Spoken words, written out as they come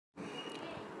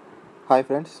Hi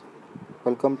friends,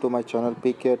 welcome to my channel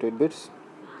PK Tidbits.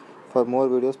 For more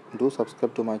videos, do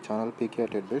subscribe to my channel PK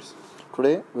Tidbits.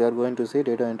 Today we are going to see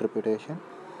data interpretation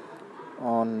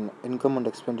on income and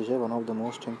expenditure, one of the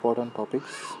most important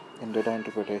topics in data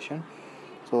interpretation.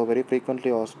 So very frequently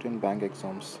asked in bank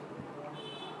exams.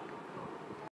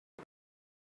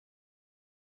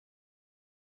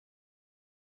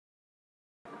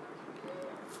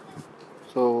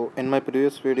 So in my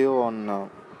previous video on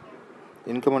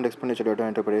income and expenditure data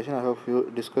interpretation, I have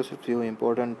discussed a few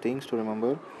important things to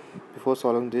remember before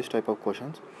solving this type of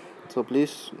questions. So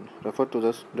please refer to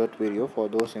that video for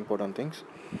those important things.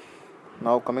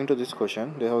 Now coming to this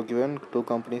question, they have given two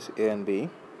companies A and B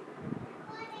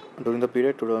during the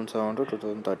period 2007 to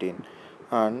 2013,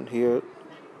 and here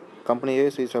company A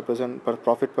is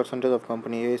profit percentage of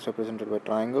company A is represented by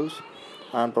triangles,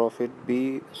 and profit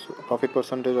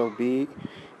percentage of B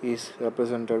is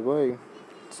represented by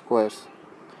squares.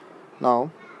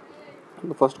 Now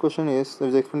the first question is,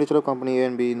 the expenditure of company A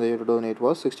and B in the year 2008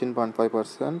 was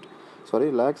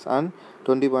 16.5% lakhs and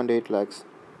 20.8 lakhs.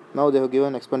 Now they have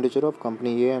given expenditure of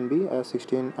company A and B as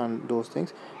 16 and those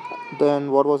things. Then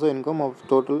what was the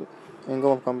total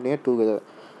income of company A together?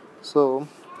 So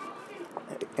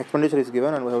expenditure is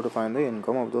given and we have to find the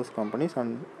income of those companies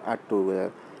and add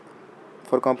together.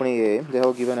 For company A, they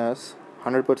have given us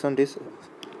 100% is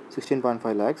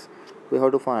 16.5 lakhs. We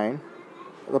have to find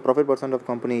the profit percent of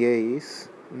company A is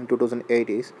in 2008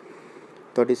 is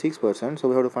 36%, so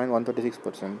we have to find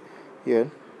 136%. Here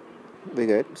we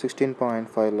get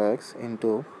 16.5 lakhs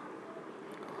into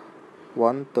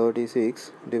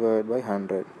 136 divided by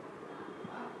 100.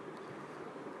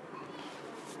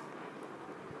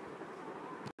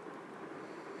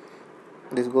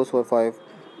 This goes for 5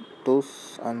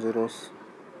 2s and zeros,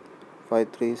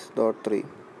 5 3s dot 3,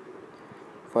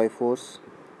 5 4s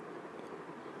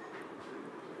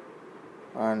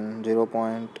and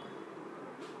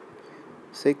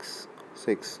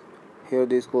 0.66. Here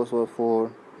this goes for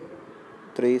 4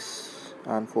 3s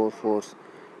and 4 4s.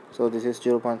 So this is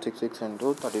 0.66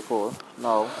 into 34.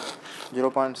 Now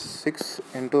 0.6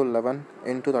 into 11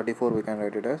 into 34 we can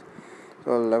write it as.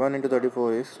 So 11 into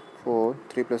 34 is 4,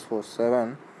 3 plus 4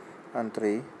 7 and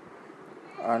 3,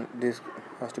 and this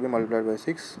has to be multiplied by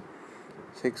 6.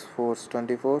 6 4s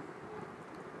 24,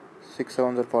 6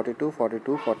 7s are 42,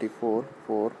 42 44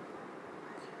 4,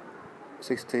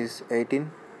 6 3s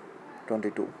 18,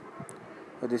 22.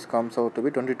 So this comes out to be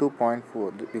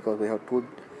 22.4 because we have two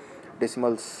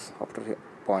decimals after a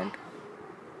point.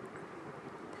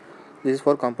 This is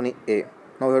for company A.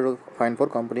 Now we have to find for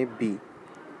company B.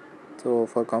 So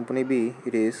for company B,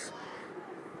 it is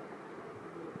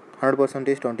 100%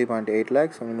 is 20.8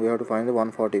 lakhs. I mean, we have to find the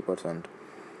 140%.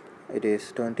 It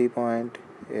is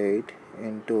 20.8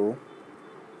 into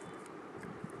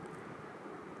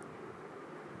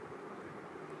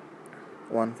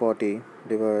 140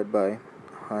 divided by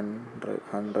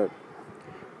 100.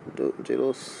 2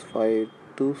 zeros, 5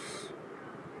 2s,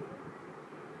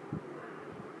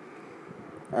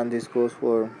 and this goes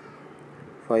for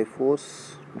 5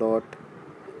 4s dot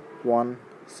 1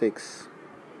 6,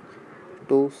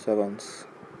 2 7s.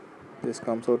 This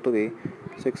comes out to be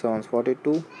 6 7s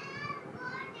 42,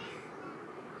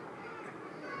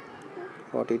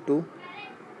 42,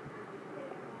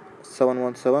 7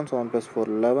 1 7, 7 plus 4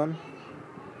 11,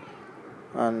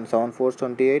 and 7 4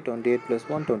 28, 28 plus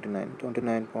 1 29,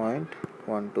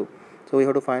 29.12. So we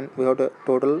have to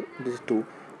total this 2.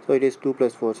 So it is 2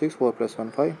 plus 4 6, 4 plus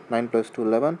 1 5, 9 plus 2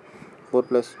 11, 4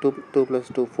 plus 2 plus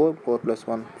 2 4, 4 plus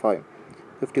 1 5,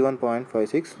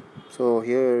 51.56. So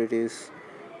here it is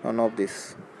none of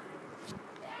this.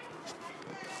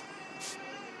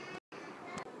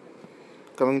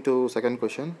 Coming to second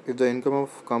question, if the income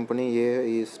of company A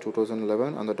is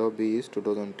 2011 and that of B is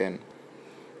 2010,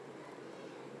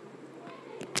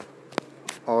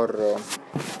 or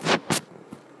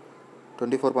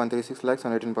 24.36 lakhs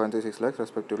and 18.36 lakhs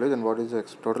respectively, then what is the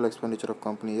total expenditure of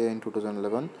company A in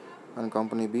 2011 and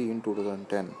company B in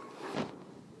 2010?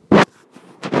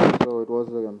 So it was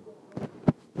the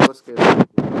first case.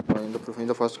 In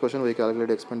the first question we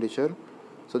calculate expenditure.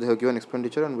 So they have given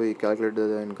expenditure and we calculate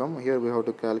the income. Here we have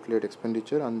to calculate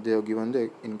expenditure and they have given the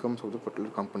incomes of the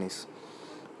particular companies.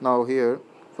 Now here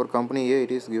for company A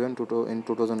it is given in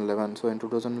 2011. So in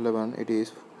 2011 it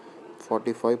is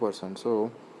 45%. So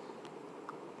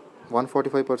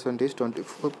 145% is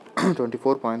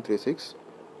 24.36.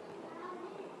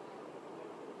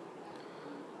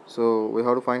 So we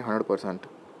have to find 100%.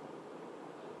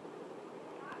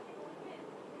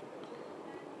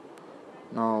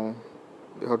 Now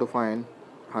we have to find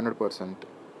 100%.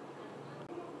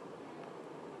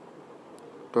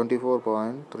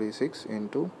 24.36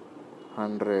 into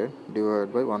 100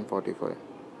 divided by 145.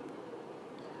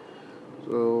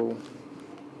 So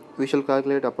we shall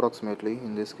calculate approximately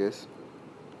in this case,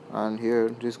 and here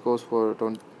this goes for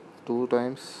 2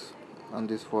 times and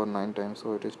this for 9 times,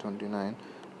 so it is 29,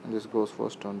 and this goes for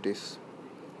 20s.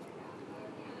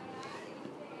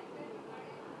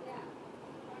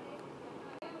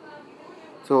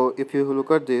 So if you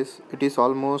look at this, it is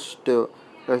almost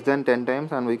less than 10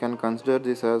 times, and we can consider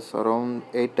this as around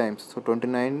 8 times. So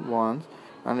 29 once,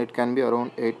 and it can be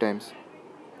around 8 times.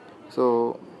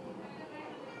 So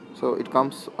it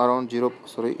comes around 0,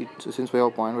 sorry, since we have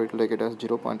a point, we will take it as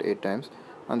 0.8 times,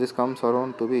 and this comes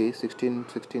around to be 16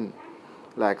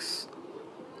 lakhs.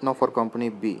 Now for company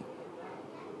B.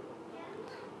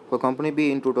 For company B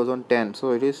in 2010,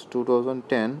 so it is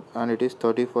 2010 and it is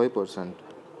 35%.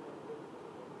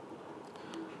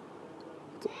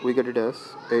 We get it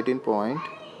as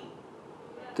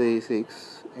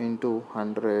 18.36 into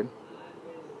 100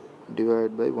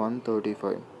 divided by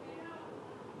 135.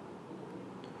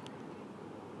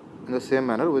 In the same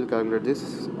manner, we will calculate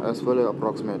this as well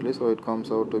approximately. So it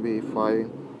comes out to be 5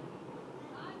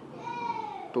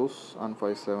 2s and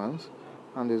 5 7s,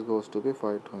 and this goes to be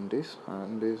 5 20s,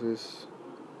 and this is,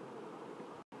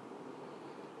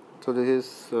 so this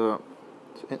is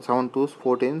 7 2s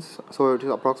 14s, so it is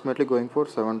approximately going for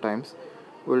 7 times.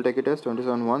 We will take it as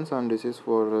 27 ones, and this is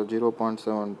for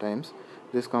 0.7 times.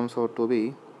 This comes out to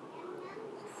be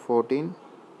 14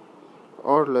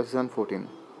 or less than 14.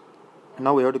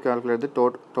 Now we have to calculate the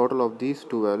total of these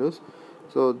two values.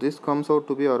 So this comes out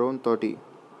to be around 30.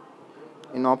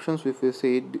 In options, if we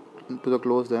see it to the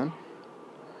close, then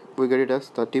we get it as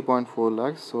 30.4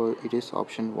 lakhs, so it is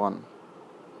option 1.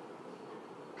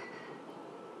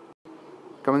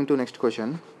 Coming to next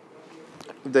question.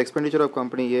 If the expenditure of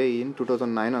company A in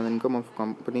 2009 and income of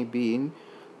company B in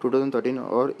 2013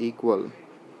 are equal,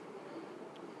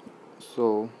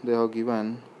 so they have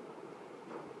given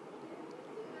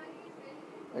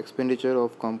expenditure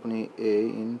of company A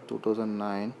in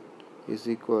 2009 is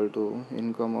equal to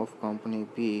income of company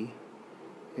B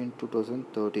in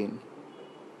 2013.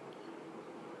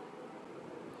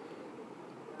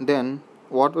 Then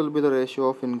what will be the ratio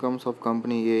of incomes of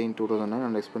company A in 2009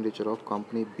 and expenditure of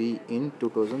company B in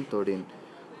 2013?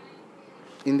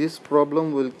 In this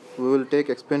problem, we will take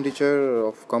expenditure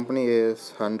of company A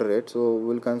as 100, so we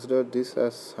will consider this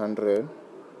as 100.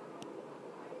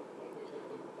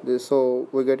 So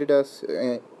we get it as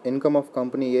income of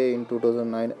company A in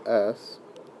 2009 as,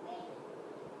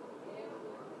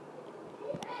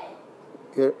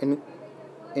 here in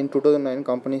 2009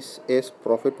 company A's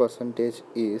profit percentage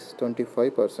is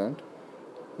 25%.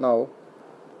 Now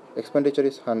expenditure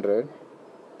is 100,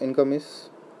 income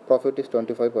is, profit is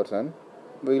 25%.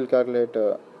 We will calculate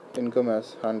income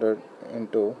as 100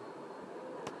 into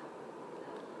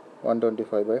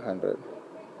 125 by 100.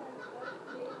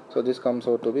 So this comes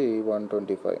out to be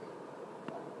 125.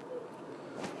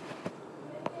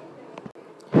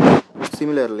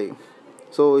 Similarly,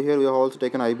 so here we have also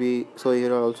taken IB. So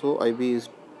here also IB is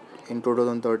in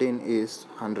 2013 is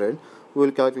 100. We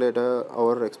will calculate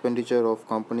our expenditure of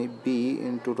company B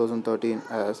in 2013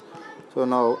 as, so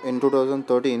now in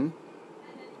 2013,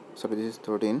 sorry, this is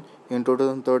 13. In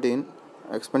 2013,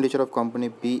 expenditure of company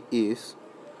B is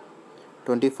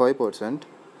 25%,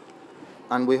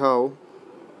 and we have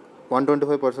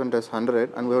 125% as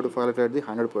 100, and we have to calculate the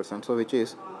 100%. So which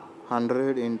is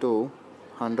 100 into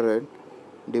 100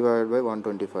 divided by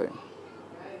 125.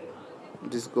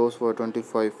 This goes for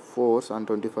 25 4s and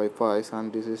 25 5s,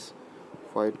 and this is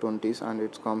 5 20s, and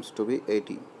it comes to be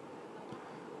 80.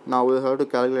 Now we have to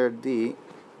calculate the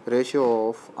ratio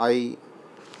of I.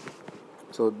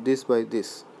 So this by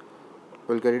this,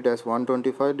 we'll get it as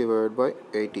 125 divided by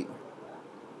 80.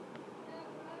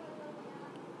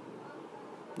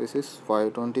 This is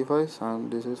 525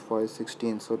 and this is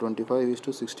 516. So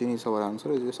 25:16 is our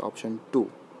answer. It is option 2.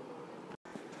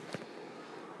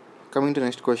 Coming to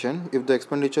next question. If the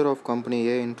expenditure of company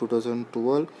A in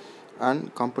 2012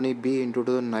 and company B in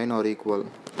 2009 are equal,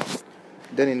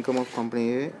 then income of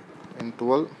company A in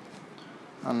 12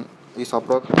 and is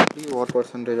approximately what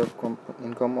percentage of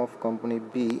income of company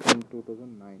B in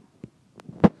 2009?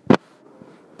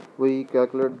 We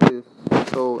calculate this.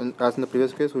 So as in the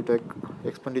previous case, we take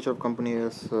expenditure of company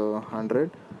as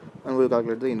 100 and we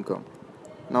calculate the income.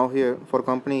 Now here for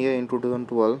company A in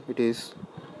 2012 it is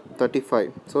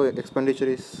 35. So expenditure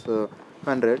is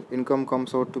 100, income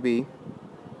comes out to be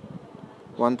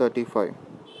 135.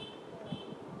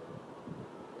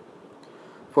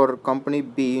 For company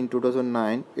B in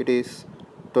 2009 it is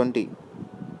 20.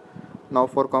 Now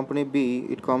for company B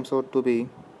it comes out to be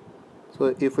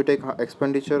So if we take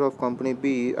expenditure of company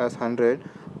B as 100,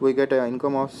 we get an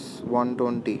income of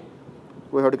 120.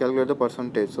 We have to calculate the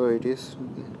percentage. So it is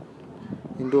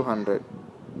into 100.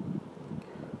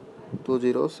 Two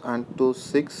zeros and two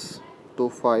six, two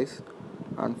fives,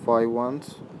 and five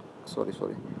ones. Sorry.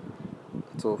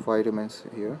 So 5 remains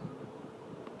here.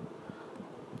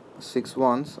 6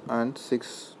 ones and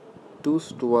 6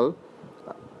 twos 12.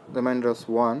 Remainder is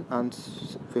 1 and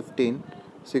 15.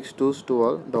 6 twos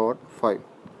 12 dot 5.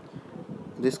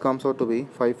 This comes out to be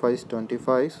 5 fives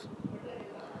 25,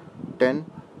 10,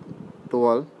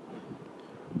 12,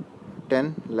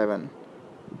 10, 11.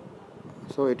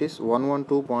 So it is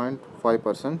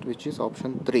 112.5%, which is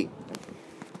option 3.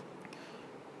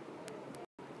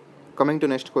 Coming to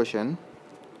next question.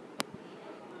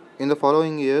 In the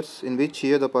following years, in which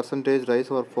year the percentage rise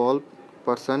or fall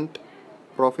percent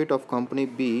profit of company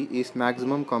B is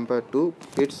maximum compared to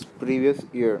its previous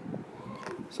year?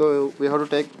 So we have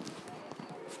to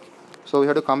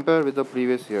compare with the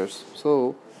previous years.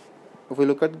 So if we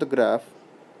look at the graph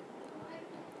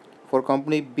for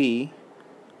company B,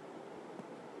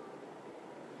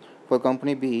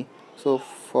 so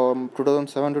from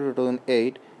 2007 to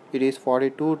 2008, it is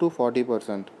 42 to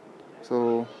 40%.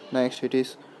 So next it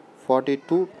is 40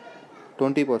 to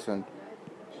 20%.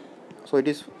 So it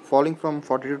is falling from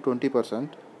 40 to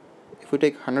 20%. If we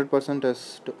take 100%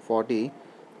 as 40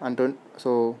 and 20,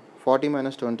 so 40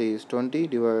 minus 20 is 20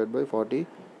 divided by 40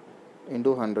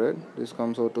 into 100. This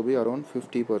comes out to be around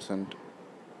 50%.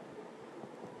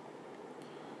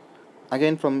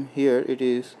 Again from here it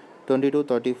is 20 to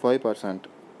 35%.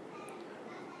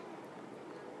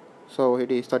 So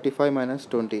it is 35 minus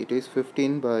 20. It is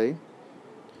 15 by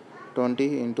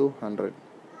 20 into 100,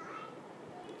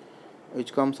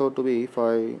 which comes out to be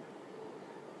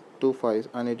 525,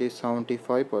 and it is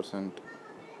 75%.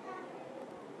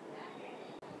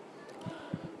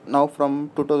 Now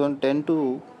from 2010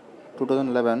 to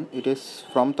 2011, it is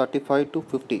from 35 to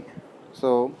 50.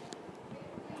 So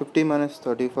 50 minus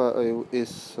 35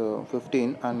 is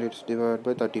 15, and it's divided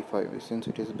by 35 since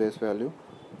it is base value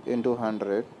into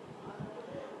 100.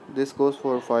 This goes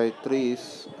for 5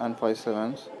 threes and 5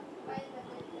 sevens,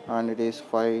 and it is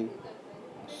 7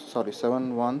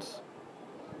 ones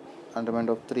and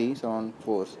remainder of 3 7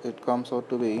 fours. It comes out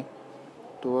to be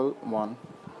 12 1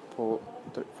 4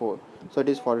 3 4. So it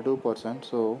is 42%.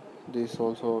 So this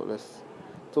also less.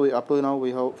 So up to now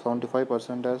we have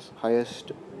 75% as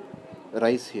highest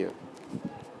rise here.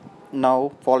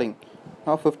 Now falling.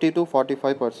 Now 50 to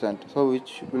 45%. So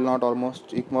which will not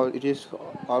almost equal. It is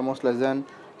almost less than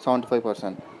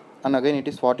 75%. And again it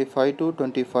is 45 to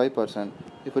 25%.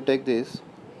 If we take this,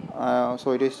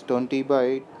 so it is 20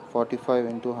 by 45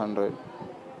 into 100.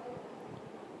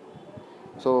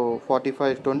 So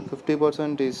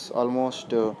 50% is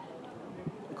almost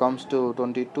comes to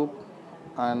 22,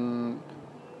 and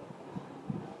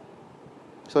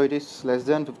so it is less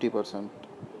than 50%.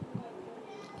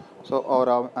 So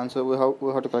our answer, we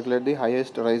have to calculate the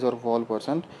highest rise or fall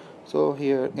percent. So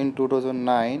here in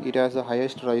 2009 it has the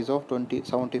highest rise of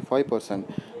 75%.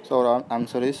 So our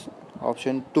answer is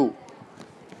option 2.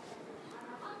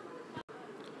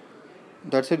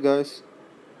 That's it guys.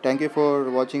 Thank you for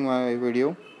watching my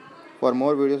video. For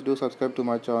more videos, do subscribe to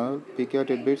my channel PKR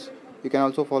Tidbits. You can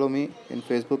also follow me in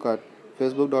Facebook at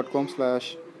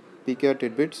facebook.com/PKR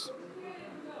Tidbits.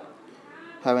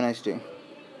 Have a nice day.